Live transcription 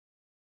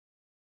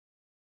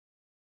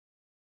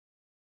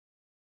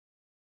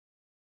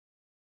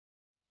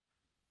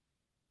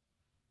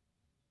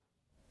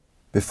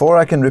Before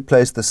I can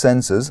replace the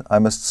sensors, I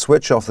must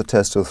switch off the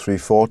Testo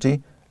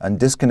 340 and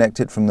disconnect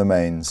it from the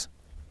mains.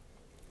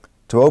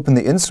 To open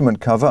the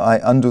instrument cover, I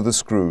undo the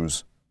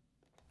screws.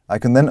 I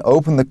can then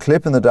open the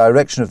clip in the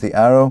direction of the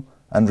arrow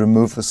and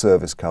remove the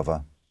service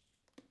cover.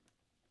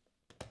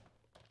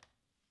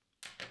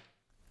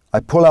 I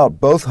pull out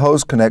both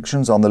hose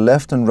connections on the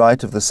left and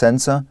right of the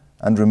sensor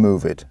and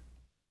remove it.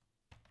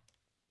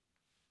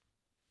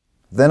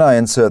 Then I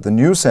insert the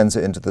new sensor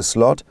into the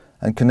slot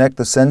and connect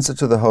the sensor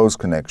to the hose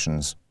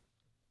connections.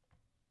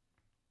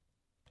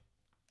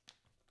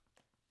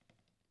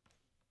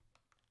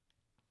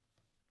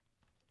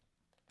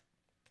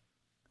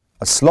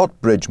 A slot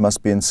bridge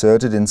must be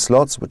inserted in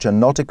slots which are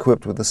not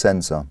equipped with the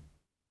sensor.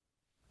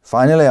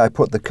 Finally, I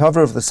put the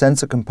cover of the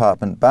sensor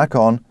compartment back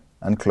on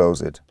and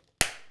close it.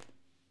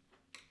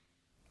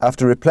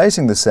 After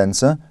replacing the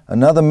sensor,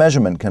 another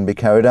measurement can be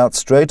carried out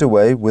straight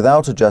away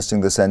without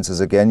adjusting the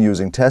sensors again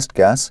using test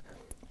gas,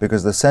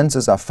 because the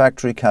sensors are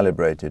factory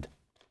calibrated.